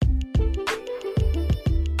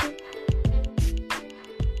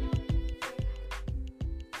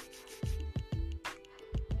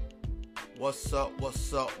What's up?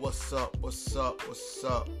 What's up? What's up? What's up? What's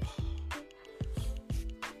up?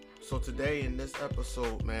 So today in this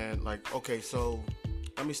episode, man, so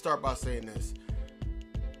let me start by saying this.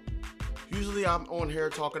 Usually I'm on here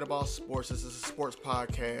talking about sports. This is a sports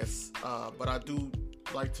podcast, but I do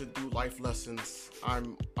like to do life lessons.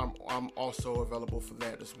 I'm also available for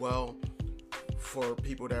that as well. For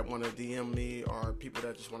people that want to DM me or people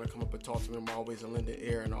that just want to come up and talk to me, I'm always a lend an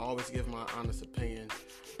ear, and I always give my honest opinion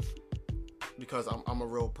because I'm a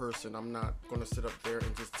real person. I'm not going to sit up there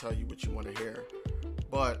and just tell you what you want to hear.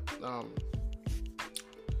 But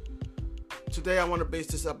today I want to base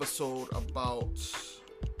this episode about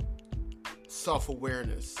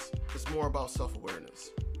self-awareness. It's more about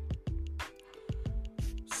self-awareness.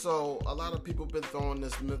 So a lot of people have been throwing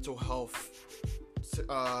this mental health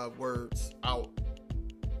words out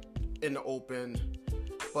in the open,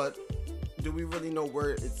 but do we really know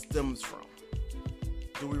where it stems from?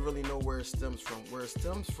 Do we really know where it stems from? Where it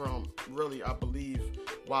stems from, really, I believe,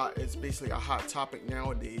 why it's basically a hot topic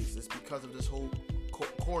nowadays is because of this whole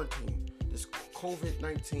quarantine, this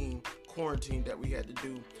COVID-19 quarantine that we had to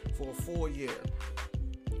do for a full year.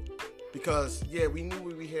 Because, we knew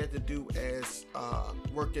what we had to do as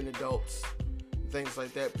working adults, things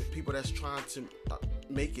like that, people that's trying to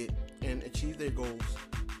make it and achieve their goals.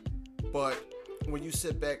 But when you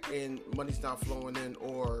sit back and money's not flowing in,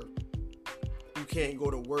 or you can't go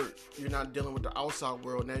to work, you're not dealing with the outside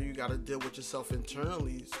world, now you got to deal with yourself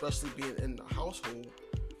internally, especially being in the household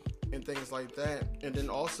and things like that. And then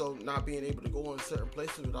also not being able to go in certain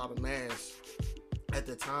places without a mask at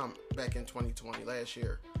the time back in 2020, last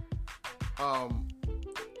year.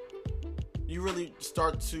 You really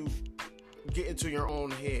start to get into your own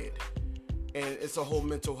head, and it's a whole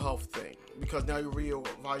mental health thing, because now you're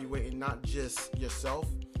reevaluating not just yourself,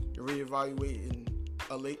 you're reevaluating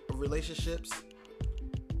relationships,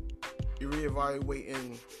 you're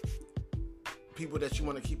reevaluating people that you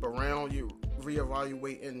want to keep around, you're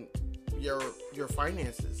reevaluating your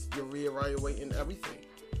finances, you're reevaluating everything.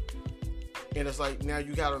 And it's like now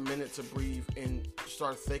you got a minute to breathe and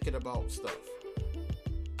start thinking about stuff.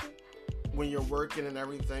 When you're working and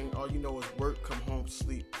everything, all you know is work, come home,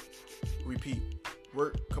 sleep, repeat.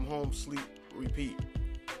 Work, come home, sleep, repeat.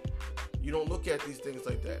 You don't look at these things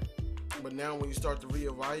like that. But now when you start to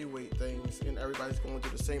reevaluate things and everybody's going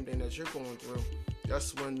through the same thing that you're going through,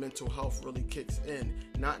 that's when mental health really kicks in.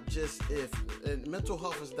 Not just and mental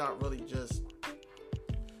health is not really just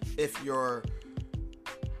if you're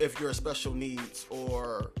special needs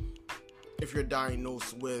or if you're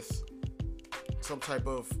diagnosed with some type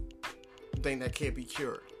of thing that can't be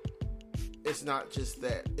cured. It's not just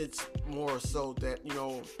that. It's more so that,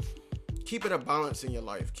 keeping a balance in your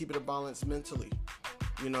life, keeping a balance mentally.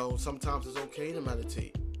 Sometimes it's okay to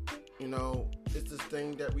meditate. It's this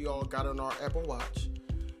thing that we all got on our Apple Watch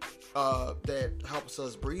that helps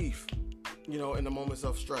us breathe, in the moments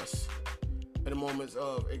of stress, in the moments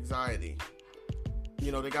of anxiety.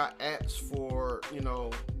 They got apps for,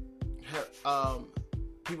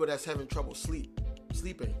 people that's having trouble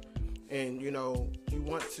sleeping. And, you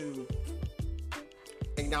want to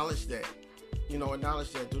acknowledge that.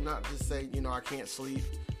 Do not just say, I can't sleep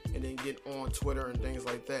and then get on Twitter and things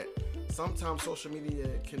like that. Sometimes social media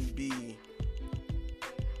can be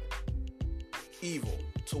evil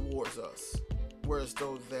towards us, whereas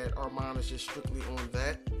those that our mind is just strictly on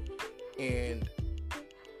that, and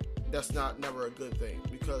that's never a good thing,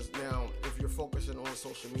 because now if you're focusing on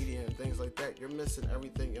social media and things like that, you're missing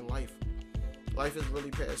everything in life. Life is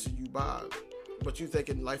really passing you by, but you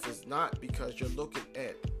thinking life is not, because you're looking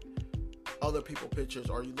at other people's pictures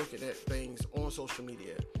or you're looking at things on social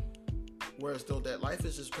media, whereas though that life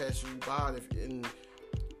is just passing you by, and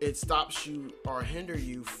it stops you or hinder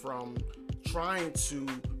you from trying to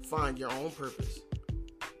find your own purpose.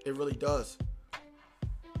 It really does.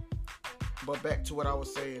 But back to what I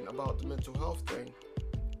was saying about the mental health thing.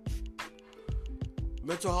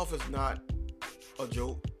 Mental health is not a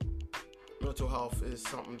joke. Mental health is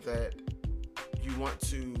something that you want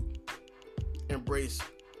to embrace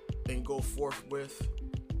and go forth with.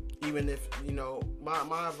 Even if,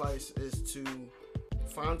 my advice is to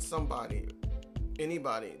find somebody,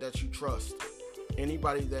 anybody that you trust,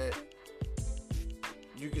 anybody that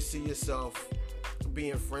you can see yourself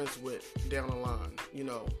being friends with down the line. You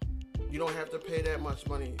don't have to pay that much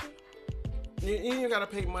money. You ain't got to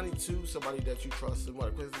pay money to somebody that you trust, and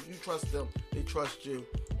what, because if you trust them, they trust you,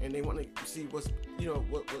 and they want to see what's,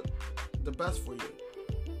 what the best for you.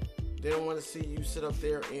 They don't want to see you sit up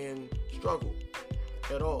there and struggle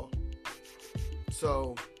at all.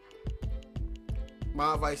 So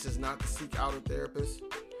my advice is not to seek out a therapist.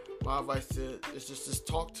 My advice is just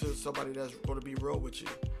talk to somebody that's going to be real with you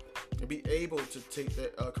and be able to take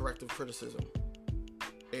that corrective criticism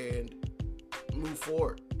and move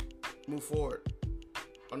forward. Move forward.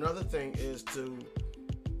 Another thing is to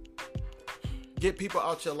get people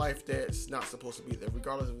out your life that's not supposed to be there,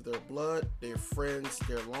 regardless of their blood, their friends,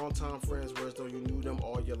 their longtime friends, whereas though you knew them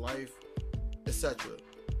all your life, etc.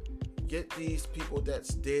 Get these people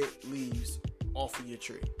that's dead leaves off of your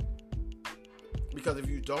tree. Because if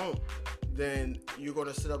you don't, then you're going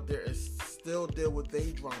to sit up there and still deal with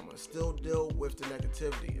their drama, still deal with the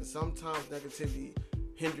negativity. And sometimes negativity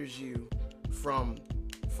hinders you from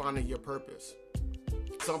finding your purpose.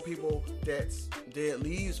 Some people that's dead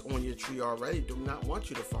leaves on your tree already do not want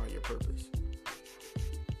you to find your purpose.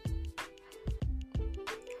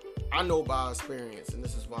 I know by experience, and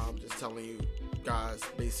this is why I'm just telling you guys,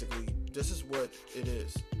 basically, this is what it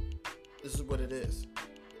is. This is what it is.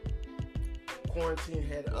 Quarantine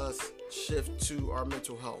had us shift to our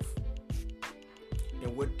mental health.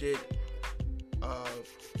 And what did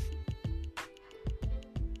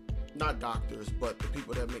not doctors, but the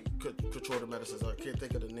people that control the medicines. I can't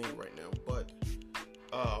think of the name right now, but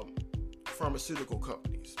pharmaceutical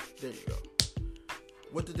companies. There you go.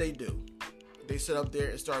 What did they do? They sit up there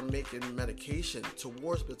and start making medication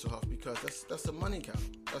towards mental health because that's a money cow.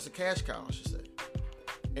 That's a cash cow, I should say.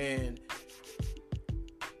 And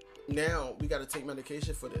now we got to take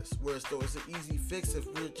medication for this, whereas though it's an easy fix if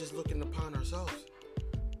we're just looking upon ourselves.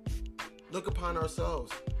 Look upon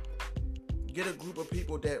ourselves. Get a group of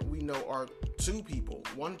people that we know are two people,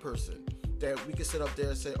 one person, that we can sit up there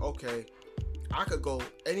and say, okay, I could go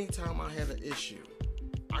anytime I have an issue.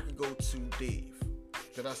 I could go to Dave,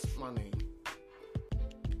 because that's my name.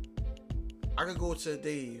 I could go to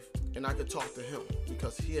Dave and I could talk to him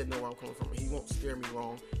because he'll know where I'm coming from. And he won't steer me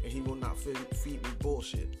wrong and he will not feed me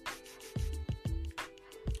bullshit.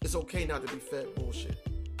 It's okay not to be fed bullshit.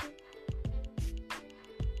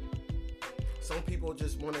 Some people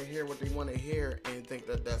just want to hear what they want to hear and think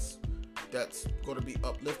that that's going to be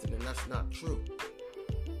uplifting, and that's not true.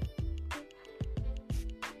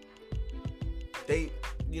 They,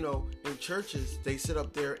 in churches, they sit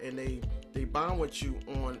up there and they bond with you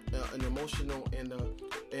on an emotional and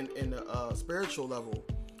a spiritual level,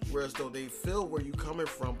 whereas though they feel where you coming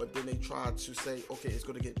from, but then they try to say, okay, it's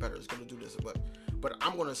going to get better, it's going to do this, but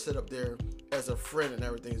I'm going to sit up there as a friend and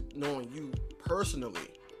everything, knowing you personally,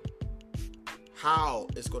 how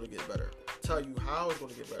it's going to get better. Tell you how it's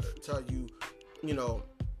going to get better. Tell you,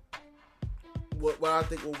 what I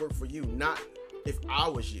think will work for you. Not if I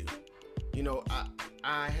was you.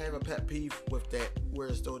 I have a pet peeve with that,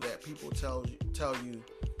 whereas though that people tell you,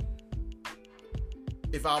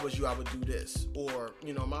 if I was you, I would do this. Or,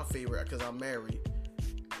 my favorite, because I'm married,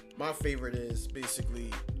 my favorite is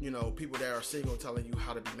basically, people that are single telling you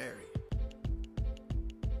how to be married.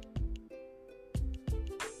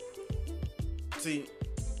 See,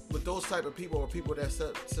 with those type of people, or people that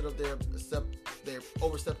sit up there,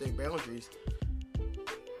 overstep their boundaries,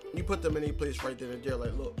 you put them in a place right then and there.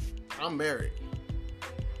 Like, look, I'm married.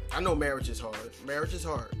 I know marriage is hard. Marriage is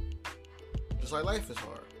hard. Just like life is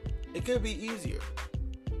hard. It could be easier.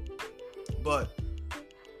 But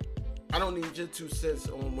I don't need your 2 cents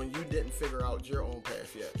on when you didn't figure out your own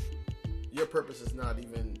path yet. Your purpose is not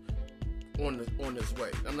even on this way.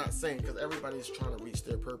 I'm not saying, because everybody's trying to reach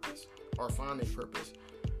their purpose or find a purpose.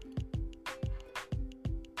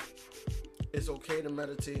 It's okay to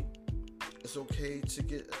meditate. It's okay to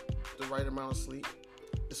get the right amount of sleep.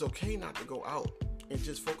 It's okay not to go out and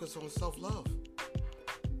just focus on self-love.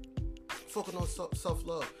 Focus on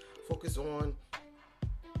self-love. Focus on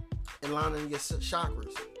aligning your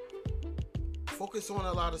chakras. Focus on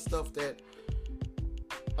a lot of stuff that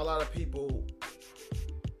a lot of people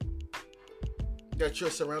that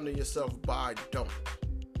you're surrounding yourself by don't.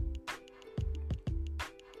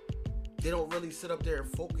 They don't really sit up there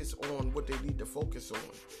and focus on what they need to focus on.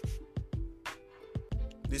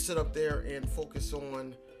 They sit up there and focus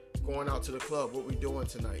on going out to the club, what we doing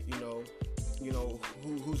tonight,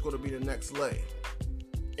 who's going to be the next leg.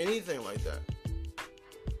 Anything like that.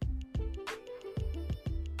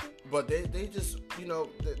 But they just,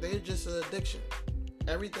 they're just an addiction.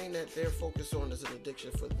 Everything that they're focused on is an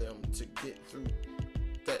addiction for them to get through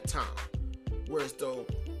that time. Whereas though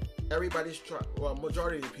everybody's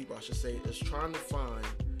majority of the people, I should say, is trying to find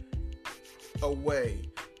a way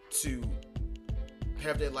to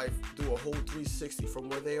have their life do a whole 360 from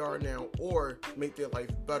where they are now, or make their life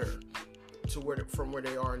better from where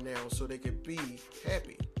they are now, so they could be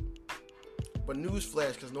happy. But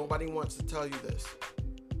newsflash, because nobody wants to tell you this.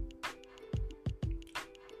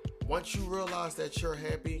 Once you realize that you're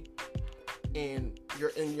happy and you're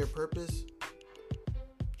in your purpose,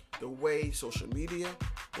 the way social media,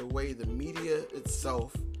 the way the media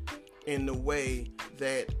itself, and the way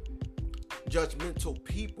that judgmental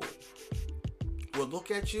people will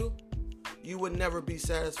look at you, you would never be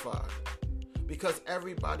satisfied, because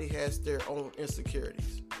everybody has their own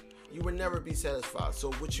insecurities. You would never be satisfied.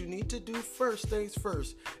 So what you need to do first things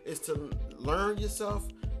first is to learn yourself,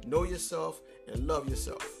 know yourself, and love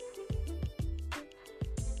yourself.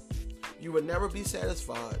 You would never be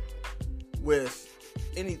satisfied with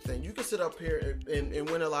anything. You can sit up here and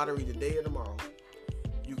win a lottery today or tomorrow.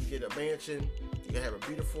 You can get a mansion. You can have a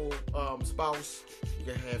beautiful spouse. You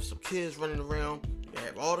can have some kids running around. You can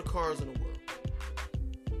have all the cars in the world.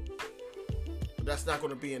 But that's not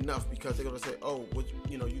going to be enough, because they're going to say, oh,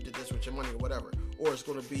 you did this with your money or whatever. Or it's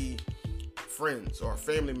going to be friends or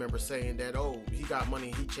family members saying that, oh, he got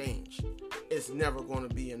money, he changed. It's never going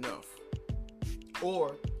to be enough.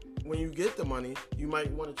 Or when you get the money, you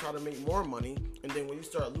might want to try to make more money, and then when you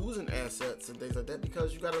start losing assets and things like that,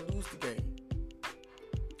 because you got to lose the game.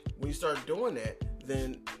 When you start doing that,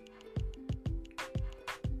 then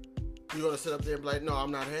you're going to sit up there and be like, no,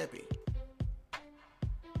 I'm not happy.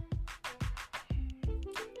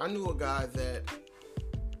 I knew a guy that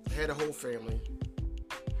had a whole family,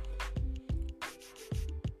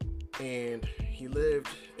 and he lived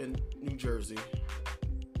in New Jersey,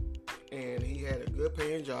 and he had a good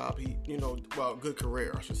paying job. Good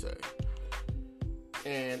career, I should say.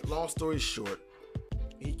 And long story short,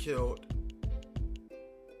 he killed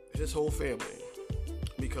his whole family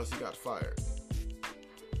because he got fired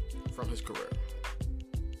from his career,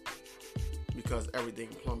 because everything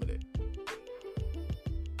plummeted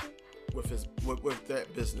with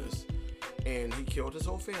that business, and he killed his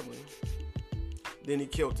whole family. Then he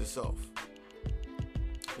killed himself,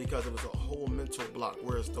 because it was a whole mental block,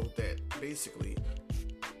 whereas though that basically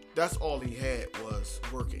that's all he had was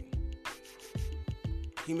working.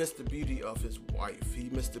 He missed the beauty of his wife. He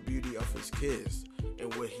missed the beauty of his kids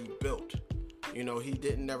and what he built. He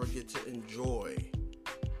didn't never get to enjoy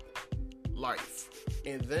life.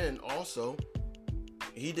 And then also,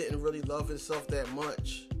 he didn't really love himself that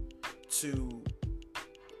much to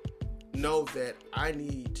know that I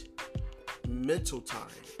need mental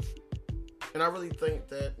time. And I really think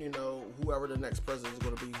that, whoever the next president is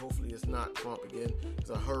going to be, hopefully it's not Trump again,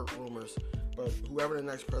 because I heard rumors, but whoever the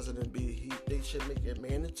next president be, they should make it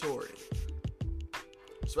mandatory,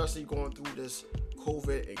 especially going through this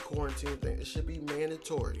COVID and quarantine thing. It should be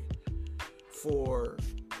mandatory for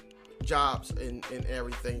jobs and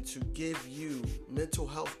everything to give you mental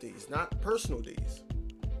health days, not personal days,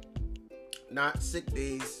 not sick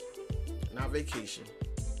days, not vacation.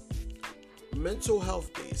 Mental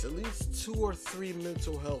health days, at least 2 or 3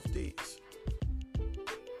 mental health days.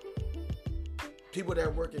 People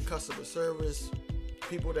that work in customer service,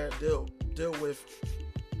 people that deal with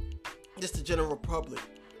just the general public,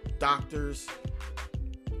 doctors,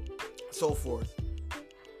 so forth.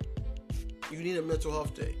 You need a mental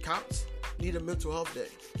health day. Cops need a mental health day,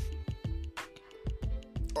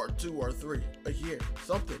 or 2 or 3 a year,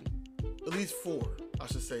 something. At least 4, I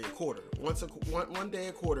should say, a quarter. One day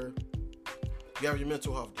a quarter. You have your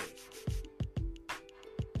mental health day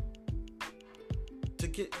to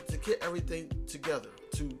get everything together.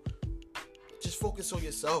 To just focus on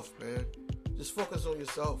yourself, man. Just focus on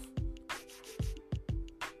yourself.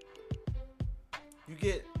 You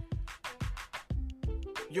get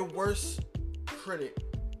your worst critic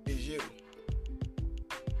is you.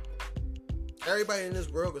 Everybody in this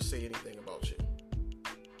world can say anything about you.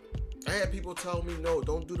 I had people tell me, no,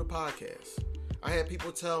 don't do the podcast. I had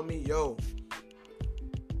people tell me, yo,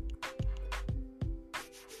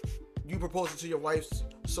 you proposing to your wife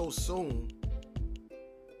so soon,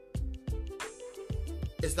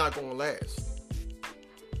 it's not gonna last.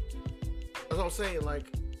 That's what I'm saying. Like,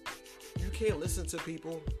 you can't listen to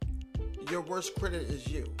people. Your worst critic is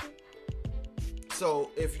you.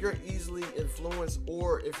 So if you're easily influenced,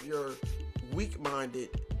 or if you're weak-minded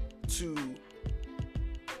to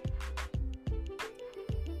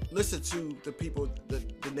listen to the people, the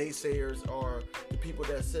naysayers, or the people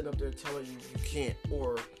that sit up there telling you you can't,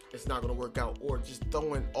 or it's not going to work out, or just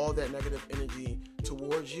throwing all that negative energy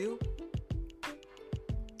towards you,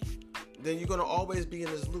 then you're going to always be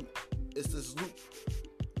in this loop. It's this loop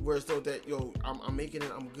where it's though that, yo, I'm making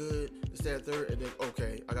it, I'm good, this, that, third, and then,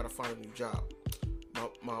 okay, I got to find a new job.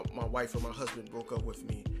 My wife or my husband broke up with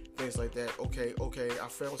me, things like that. Okay, I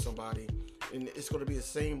found somebody, and it's going to be the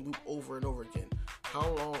same loop over and over again. How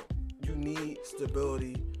long? You need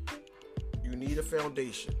stability. You need a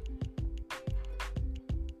foundation.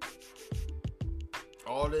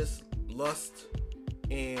 All this lust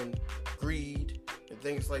and greed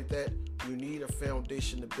things like that, you need a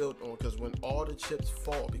foundation to build on, because when all the chips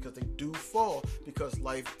fall, because they do fall, because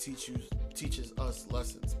life teaches us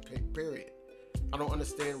lessons, period. I don't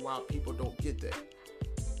understand why people don't get that.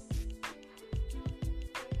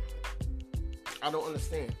 I don't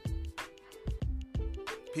understand.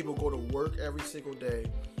 People go to work every single day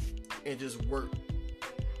and just work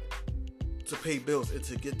to pay bills and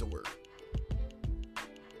to get to work.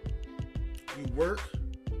 You work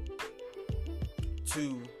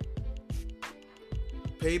to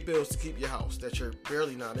pay bills to keep your house that you're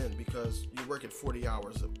barely not in, because you're working 40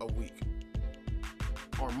 hours a week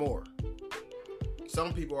or more.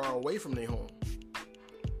 Some people are away from their home.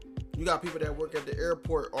 You got people that work at the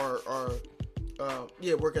airport or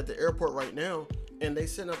work at the airport right now, and they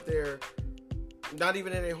sit up there not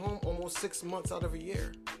even in their home almost 6 months out of a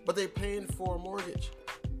year, but they're paying for a mortgage.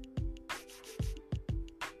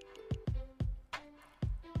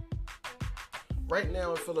 Right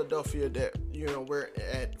now in Philadelphia, that we're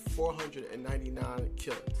at 499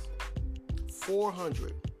 killings.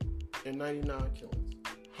 499 killings.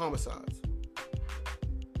 Homicides.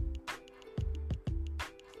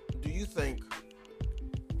 Do you think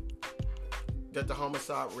that the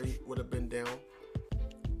homicide rate would have been down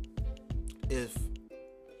if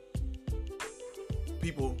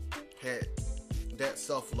people had that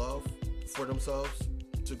self-love for themselves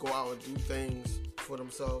to go out and do things for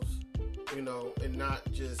themselves, and not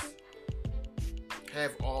just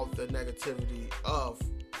have all the negativity of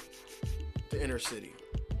the inner city?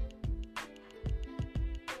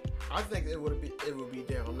 I think it would be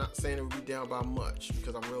down. I'm not saying it would be down by much,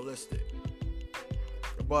 because I'm realistic,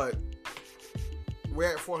 but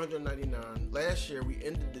we're at 499. Last year we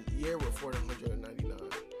ended the year with 499.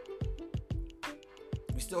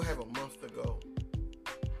 We still have a month to go,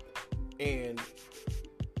 and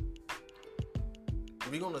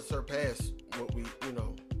we're gonna surpass what we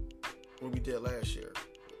did last year,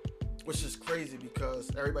 which is crazy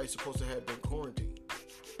because everybody's supposed to have been quarantined.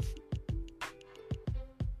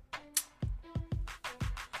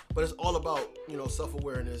 But it's all about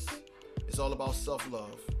self-awareness. It's all about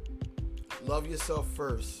self-love. Love yourself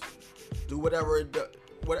first. Do whatever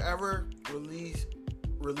relieves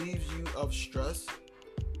you of stress.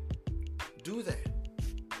 Do that.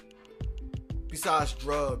 Besides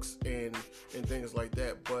drugs and things like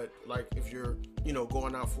that, but like if you're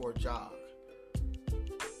going out for a jog,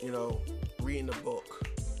 reading a book,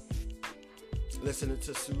 listening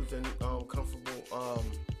to soothing, comfortable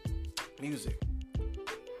music.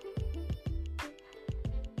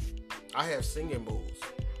 I have singing bowls.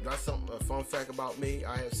 That's a fun fact about me.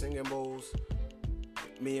 I have singing bowls.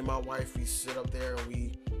 Me and my wife, we sit up there and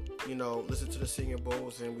we, listen to the singing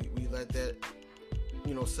bowls, and we let that,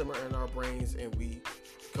 simmer in our brains, and we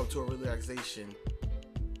come to a relaxation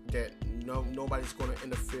that nobody's going to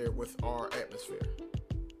interfere with our atmosphere.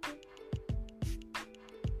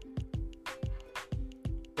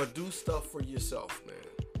 But do stuff for yourself, man.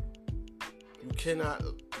 You cannot,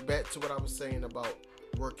 back to what I was saying about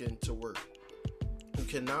working to work. You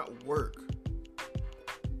cannot work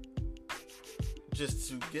just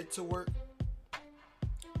to get to work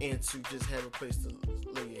and to just have a place to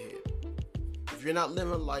lay your head. If you're not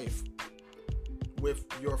living life with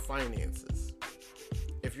your finances,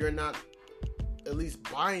 if you're not at least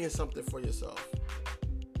buying something for yourself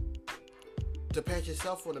to pat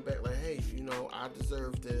yourself on the back, like, hey, I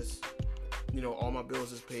deserve this, all my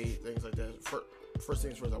bills is paid, things like that. First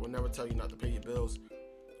things first, I would never tell you not to pay your bills.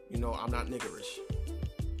 I'm not niggerish.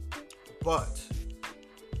 But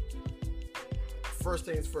first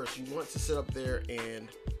things first, you want to sit up there and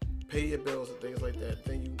pay your bills and things like that.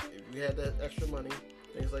 Then if you have that extra money,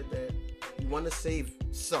 things like that, you want to save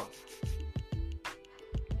some.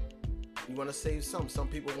 You want to save some. Some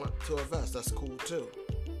people want to invest. That's cool too.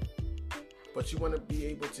 But you want to be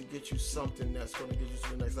able to get you something that's going to get you to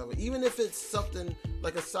the next level. Even if it's something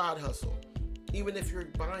like a side hustle. Even if you're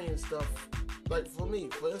buying stuff. Like for me,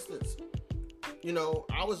 for instance,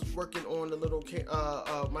 I was working on the little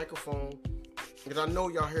microphone, because I know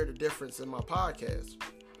y'all hear the difference in my podcast.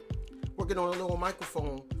 Working on a little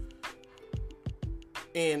microphone,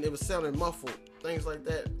 and it was sounding muffled, things like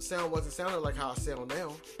that. Sound wasn't sounding like how I sound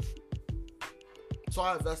now. So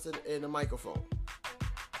I invested in a microphone.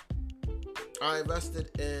 I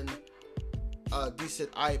invested in a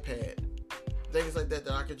decent iPad, things like that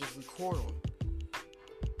I could just record on.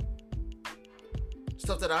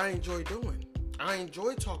 Stuff that I enjoy doing. I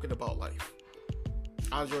enjoy talking about life.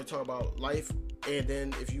 I enjoy talking about life, and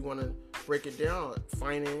then if you want to break it down,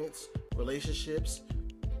 finance, relationships,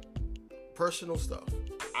 personal stuff.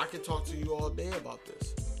 I can talk to you all day about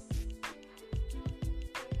this.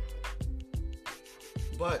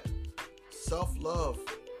 But self-love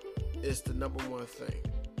is the number one thing.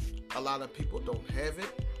 A lot of people don't have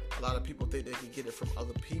it. A lot of people think they can get it from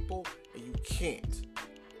other people, and you can't.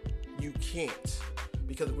 You can't.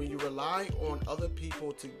 Because when you rely on other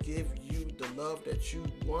people to give you the love that you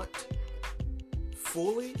want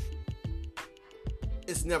fully,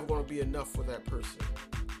 it's never going to be enough for that person.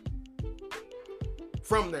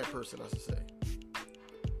 From that person, I should say.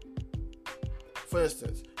 For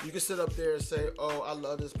instance, you can sit up there and say, oh, I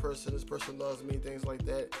love this person loves me, things like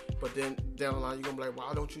that. But then down the line, you're going to be like,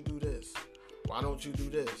 why don't you do this? Why don't you do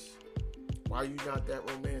this? Why are you not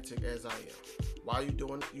that romantic as I am? Why are you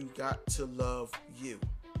doing it? You got to love you.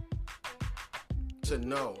 To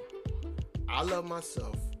know, I love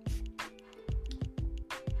myself.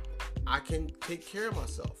 I can take care of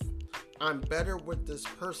myself. I'm better with this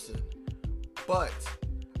person. But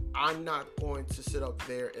I'm not going to sit up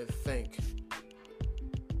there and think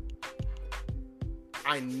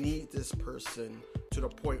I need this person to the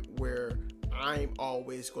point where I'm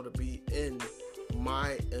always going to be in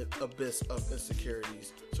my abyss of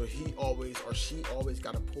insecurities. So he always or she always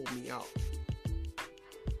got to pull me out.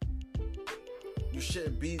 You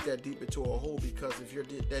shouldn't be that deep into a hole, because if you're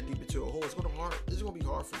that deep into a hole, it's going to be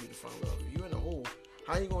hard for you to find love. If you're in a hole,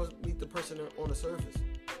 how are you going to meet the person on the surface?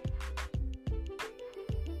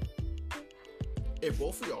 If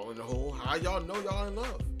both of y'all in the hole, how y'all know y'all in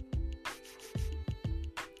love?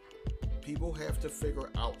 People have to figure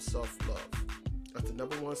out self-love. That's the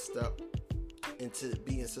number one step into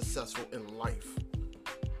being successful in life.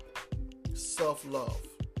 Self-love.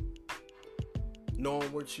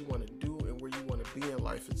 Knowing what you want to do and where you want to be in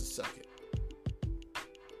life is the second.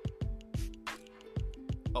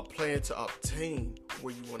 A plan to obtain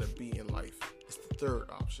where you want to be in life is the third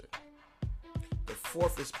option. The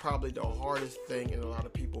fourth is probably the hardest thing, and a lot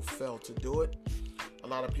of people fail to do it.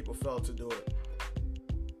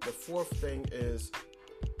 The fourth thing is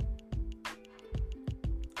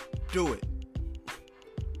do it.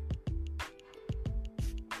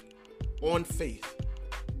 On faith.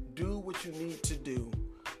 Do what you need to do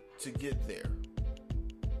to get there.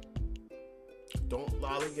 Don't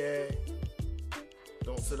lollygag.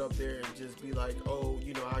 Don't sit up there and just be like, oh,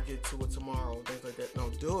 I'll get to it tomorrow, things like that. No,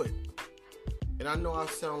 do it. And I know I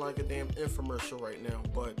sound like a damn infomercial right now,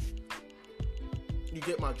 but you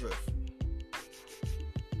get my drift.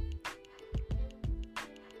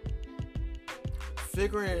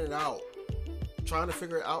 Figuring it out, trying to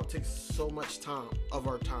figure it out takes so much time of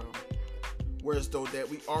our time. Whereas though that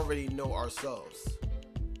we already know ourselves.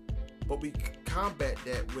 But we combat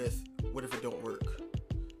that with, what if it don't work?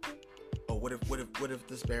 Or what if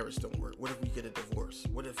this marriage don't work? What if we get a divorce?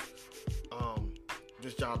 What if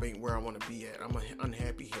this job ain't where I want to be at? I'm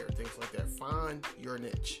unhappy here, things like that. Find your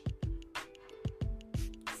niche.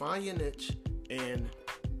 Find your niche and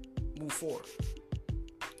move forward.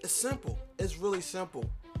 It's simple. It's really simple.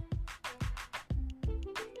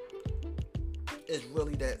 It's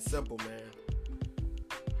really that simple, man.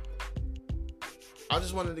 I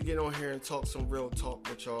just wanted to get on here and talk some real talk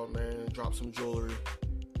with y'all, man. Drop some jewelry.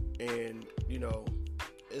 And,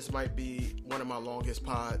 this might be one of my longest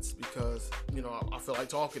pods because, I feel like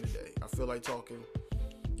talking today. I feel like talking.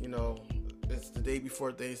 It's the day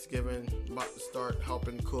before Thanksgiving. I'm about to start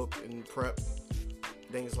helping cook and prep.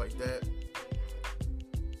 Things like that.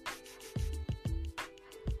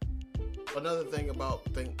 Another thing about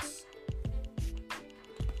things.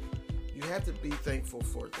 You have to be thankful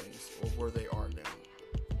for things or where they are now.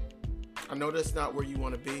 I know that's not where you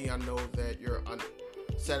want to be. I know that you're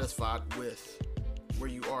unsatisfied with where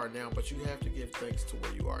you are now, but you have to give thanks to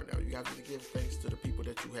where you are now. You have to give thanks to the people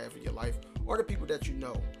that you have in your life or the people that you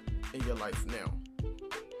know in your life now.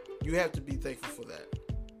 You have to be thankful for that.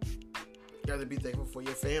 You have to be thankful for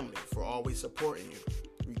your family, for always supporting you,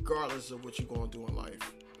 regardless of what you're going to do in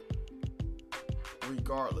life.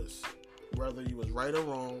 Regardless. Whether you was right or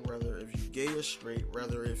wrong, whether if you gay or straight,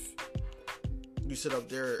 whether if you sit up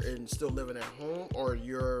there and still living at home or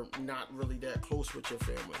you're not really that close with your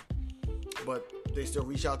family, but they still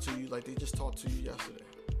reach out to you like they just talked to you yesterday.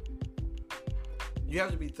 You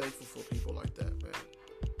have to be thankful for people like that, man.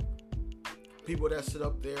 People that sit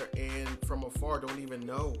up there and from afar don't even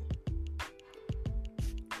know.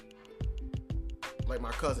 Like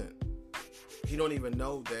my cousin, he don't even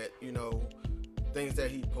know that, things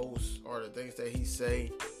that he posts or the things that he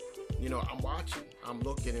say, I'm watching, I'm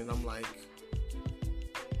looking, and I'm like,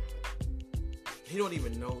 he don't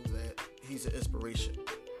even know that he's an inspiration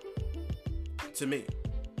to me.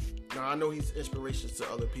 Now I know he's inspiration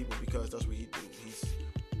to other people because that's what he do.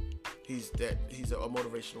 He's a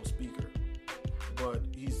motivational speaker. but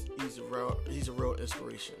he's a real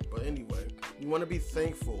inspiration. But anyway, you want to be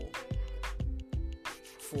thankful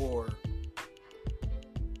for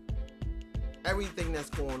everything that's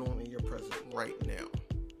going on in your present right now.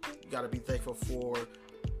 You got to be thankful for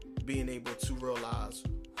being able to realize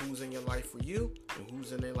who's in your life for you and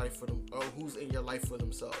who's in their life for them, or who's in your life for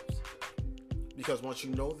themselves. Because once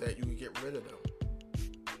you know that, you can get rid of them.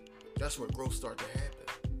 That's where growth starts to happen.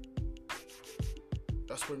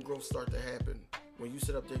 That's when growth starts to happen. When you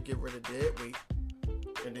sit up there, get rid of dead weight,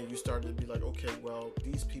 and then you start to be like, okay, well,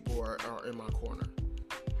 these people are in my corner.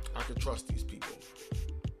 I can trust these people.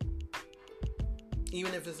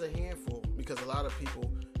 Even if it's a handful, because a lot of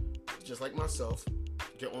people, just like myself,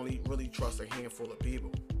 can only really trust a handful of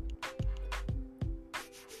people.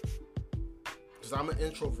 Because I'm an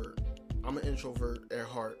introvert. I'm an introvert at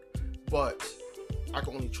heart, but I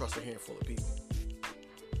can only trust a handful of people.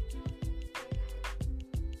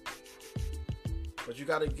 But you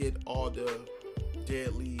got to get all the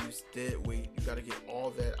dead leaves, dead weight. You got to get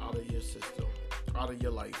all that out of your system, out of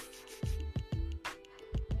your life,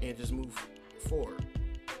 and just move forward.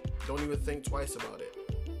 Don't even think twice about it.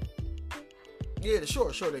 Yeah,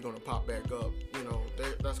 sure, they're going to pop back up. You know,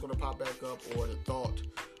 that's going to pop back up, or the thought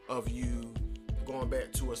of you going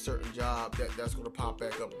back to a certain job that's going to pop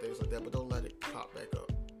back up and things like that. But don't let it pop back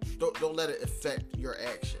up. Don't let it affect your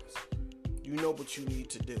actions. You know what you need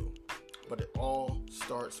to do, but it all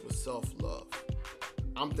starts with self-love.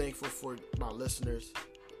 I'm thankful for my listeners,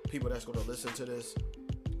 people that's going to listen to this.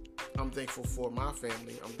 I'm thankful for my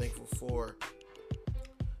family. I'm thankful for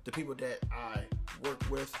the people that I work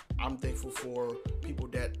with. I'm thankful for people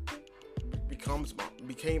that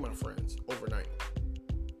became my friends overnight.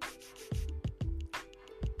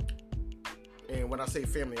 And when I say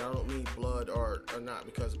family, I don't mean blood or not,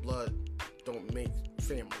 because blood don't make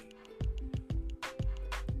family.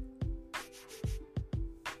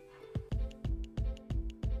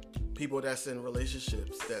 People that's in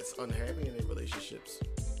relationships, that's unhappy in their relationships,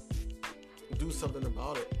 do something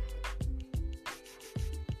about it.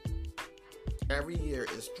 Every year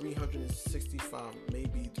is 365,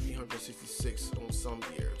 maybe 366 on some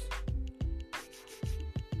years.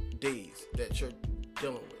 Days that you're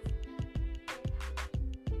dealing with.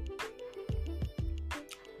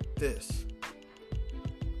 This.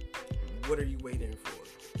 What are you waiting for?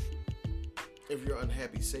 If you're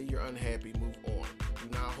unhappy, say you're unhappy, move on. Do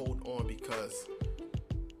not hold on because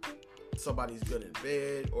somebody's good in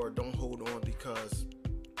bed, or don't hold on because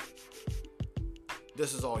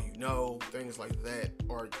this is all you know, things like that.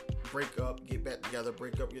 Or break up, get back together,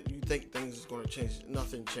 break up. You think things is going to change.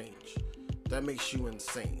 Nothing changed. That makes you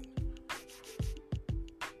insane.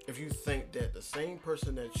 If you think that the same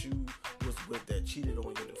person that you was with that cheated on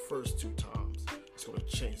you the first 2 times, it's going to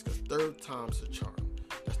change, because 3rd time's the charm.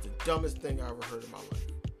 That's the dumbest thing I ever heard in my life.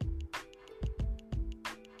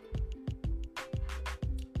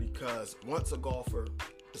 Because once a golfer,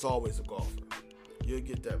 it's always a golfer. You'll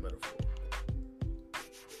get that metaphor.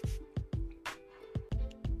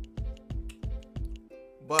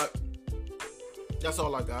 But that's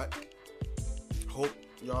all I got. Hope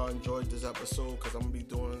y'all enjoyed this episode, because I'm going to be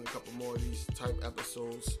doing a couple more of these type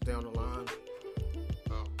episodes down the line.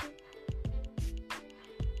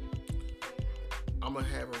 I'm going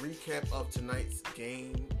to have a recap of tonight's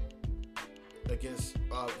game against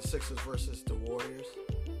the Sixers versus the Warriors.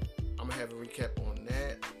 I'm going to have a recap on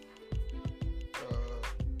that.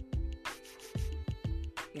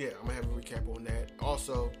 I'm going to have a recap on that.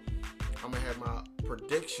 Also, I'm going to have my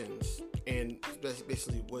predictions and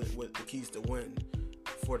basically what the keys to win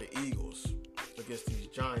for the Eagles against these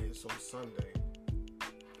Giants on Sunday.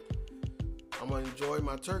 I'm going to enjoy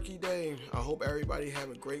my Turkey Day. I hope everybody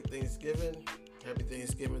have a great Thanksgiving. Happy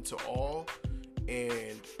Thanksgiving to all.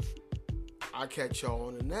 And I'll catch y'all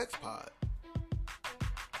on the next pod.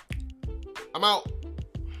 I'm out.